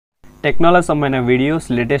Technology సంబంధించిన videos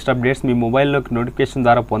latest updates మీ మొబైల్లోకి notification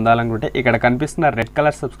ద్వారా పొందాలనుకుంటే ఇక్కడ కనిపిస్తున్న రెడ్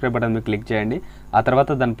కలర్ సబ్స్క్రైబ్ బటన్ మీద క్లిక్ చేయండి. ఆ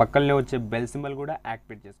తర్వాత దాని పక్కనే వచ్చే బెల్ సింబల్ కూడా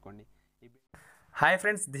యాక్టివేట్ చేసుకోండి. Hi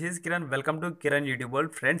friends, this is Kiran. Welcome to Kiran YouTube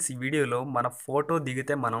world. Friends, ఈ వీడియోలో మన ఫోటో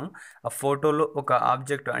దిగితే మనం ఆ ఫోటోలో ఒక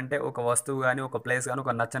ఆబ్జెక్ట్ అంటే ఒక వస్తువు కానీ ఒక ప్లేస్ కానీ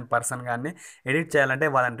ఒక నచ్చని పర్సన్ కానీ ఎడిట్ చేయాలంటే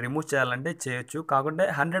వాళ్ళని రిమూవ్ చేయాలంటే చేయొచ్చు. కాకుంటే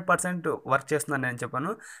 100% వర్క్ చేస్తుందని నేను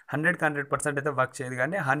చెప్పాను. 100కి 100% అయితే వర్క్ చేయదు,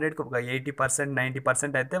 కానీ 100కి ఒక 80%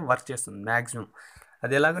 90% అయితే వర్క్ చేస్తుంది మ్యాక్సిమం.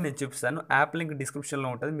 అది ఎలాగో నేను చూపిస్తాను. యాప్ లింక్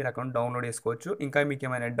డిస్క్రిప్షన్లో ఉంటుంది, మీరు అకౌంట్ డౌన్లోడ్ చేసుకోవచ్చు. ఇంకా మీకు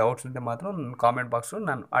ఏమైనా డౌట్స్ ఉంటే మాత్రం కామెంట్ బాక్స్లో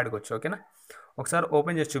నన్ను అడగొచ్చు. ఓకేనా, ఒకసారి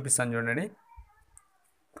ఓపెన్ చేసి చూపిస్తాను చూడండి.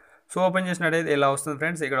 సో ఓపెన్ చేసినట్టయితే ఇలా వస్తుంది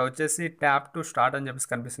ఫ్రెండ్స్. ఇక్కడ వచ్చేసి ట్యాప్ టు స్టార్ట్ అని చెప్పేసి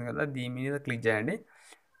కనిపిస్తుంది కదా, దీని మీద క్లిక్ చేయండి.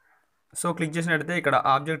 సో క్లిక్ చేసినట్టయితే ఇక్కడ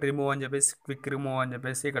ఆబ్జెక్ట్ రిమూవ్ అని చెప్పేసి, క్విక్ రిమూవ్ అని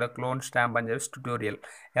చెప్పేసి, ఇక్కడ క్లోన్ స్టాంప్ అని చెప్పేసి ట్యూటోరియల్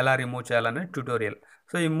ఎలా రిమూవ్ చేయాలనే ట్యూటోరియల్.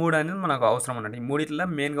 సో ఈ మూడు అనేది మనకు అవసరం అన్నట్టు. ఈ మూడిట్లో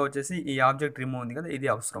మెయిన్గా వచ్చేసి ఈ ఆబ్జెక్ట్ రిమూవ్ ఉంది కదా, ఇది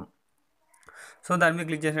అవసరం. సో దాని మీద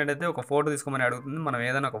క్లిక్ చేసినట్టయితే ఒక ఫోటో తీసుకోమని అడుగుతుంది. మనం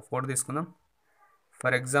ఏదైనా ఒక ఫోటో తీసుకుందాం.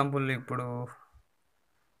 ఫర్ ఎగ్జాంపుల్ ఇప్పుడు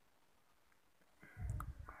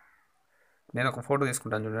నేను ఒక ఫోటో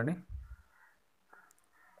తీసుకుంటాను చూడండి.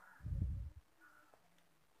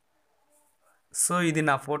 సో ఇది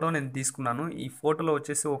నా ఫోటో నేను తీసుకున్నాను. ఈ ఫోటోలో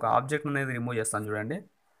వచ్చేసి ఒక ఆబ్జెక్ట్ అనేది రిమూవ్ చేస్తాను చూడండి.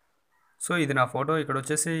 సో ఇది నా ఫోటో. ఇక్కడ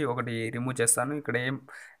వచ్చేసి ఒకటి రిమూవ్ చేస్తాను.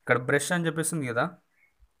 ఇక్కడ బ్రష్ అని చెప్పేస్తుంది కదా,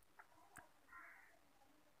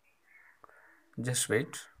 జస్ట్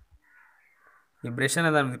వెయిట్. ఈ బ్రష్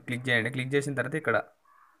అనేది దాని మీద క్లిక్ చేయండి. క్లిక్ చేసిన తర్వాత ఇక్కడ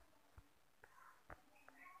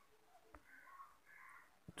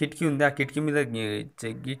కిటికీ ఉంది, ఆ కిటికీ మీద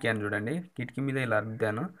గీకాను చూడండి. కిటికీ మీద ఇలా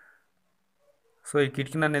అద్దాను. సో ఈ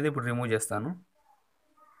కిటికీని అనేది ఇప్పుడు రిమూవ్ చేస్తాను.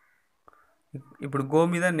 ఇప్పుడు గో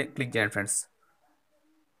మీద క్లిక్ చేయండి ఫ్రెండ్స్.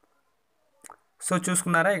 సో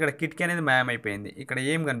చూసుకున్నారా, ఇక్కడ కిటికీ అనేది మాయమైపోయింది. ఇక్కడ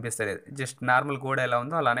ఏం కనిపిస్తలేదు, జస్ట్ నార్మల్ గోడ ఎలా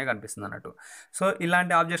ఉందో అలానే కనిపిస్తుంది అన్నట్టు. సో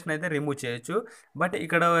ఇలాంటి ఆబ్జెక్ట్ని అయితే రిమూవ్ చేయొచ్చు. బట్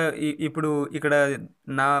ఇప్పుడు ఇక్కడ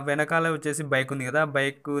నా వెనకాల వచ్చేసి బైక్ ఉంది కదా,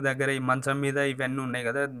 బైక్ దగ్గర ఈ మంచం మీద ఇవన్నీ ఉన్నాయి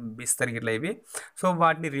కదా, బిస్తర్ గిట్ల ఇవి. సో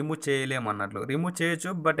వాటిని రిమూవ్ చేయలేము అన్నట్లు. రిమూవ్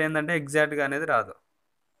చేయొచ్చు, బట్ ఏంటంటే ఎగ్జాక్ట్గా అనేది రాదు.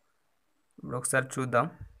 ఇప్పుడు ఒకసారి చూద్దాం,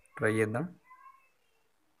 ట్రై చేద్దాం.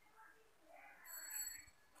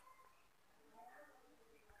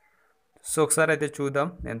 సో ఒకసారి అయితే చూద్దాం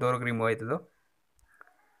ఎంతవరకు రిమూవ్ అవుతుందో.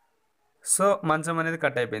 సో మంచం అనేది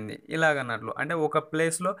కట్ అయిపోయింది ఇలాగన్నట్లు. అంటే ఒక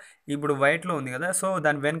ప్లేస్లో ఇప్పుడు వైట్లో ఉంది కదా, సో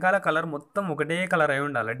దాని వెనకాల కలర్ మొత్తం ఒకటే కలర్ అయి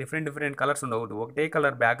ఉండాలి, డిఫరెంట్ డిఫరెంట్ కలర్స్ ఉండకూడదు. ఒకటే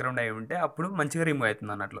కలర్ బ్యాక్గ్రౌండ్ అయి ఉంటే అప్పుడు మంచిగా రిమూవ్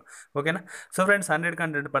అవుతుంది అన్నట్లు. ఓకేనా. సో ఫ్రెండ్స్, 100కి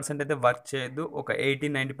 100% అయితే వర్క్ చేయొద్దు, ఒక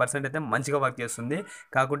 80-90% అయితే మంచిగా వర్క్ చేస్తుంది.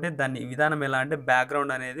 కాకుంటే దాని విధానం ఎలా అంటే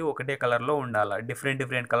బ్యాక్గ్రౌండ్ అనేది ఒకటే కలర్లో ఉండాలి, డిఫరెంట్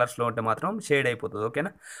డిఫరెంట్ కలర్స్లో ఉంటే మాత్రం షేడ్ అయిపోతుంది.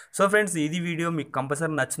 ఓకేనా. సో ఫ్రెండ్స్, ఇది వీడియో మీకు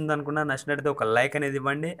కంపల్సరీ నచ్చింది అనుకున్నా. నచ్చినట్టయితే ఒక లైక్ అనేది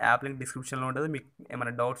ఇవ్వండి. యాప్ లింక్ డిస్క్రిప్షన్లో ఉంటుంది. మీకు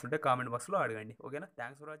ఏమైనా డౌట్స్ ఉంటే కామెంట్ బాక్స్లో అడగండి. ఓకేనా.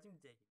 Thanks for watching. జై హింద్.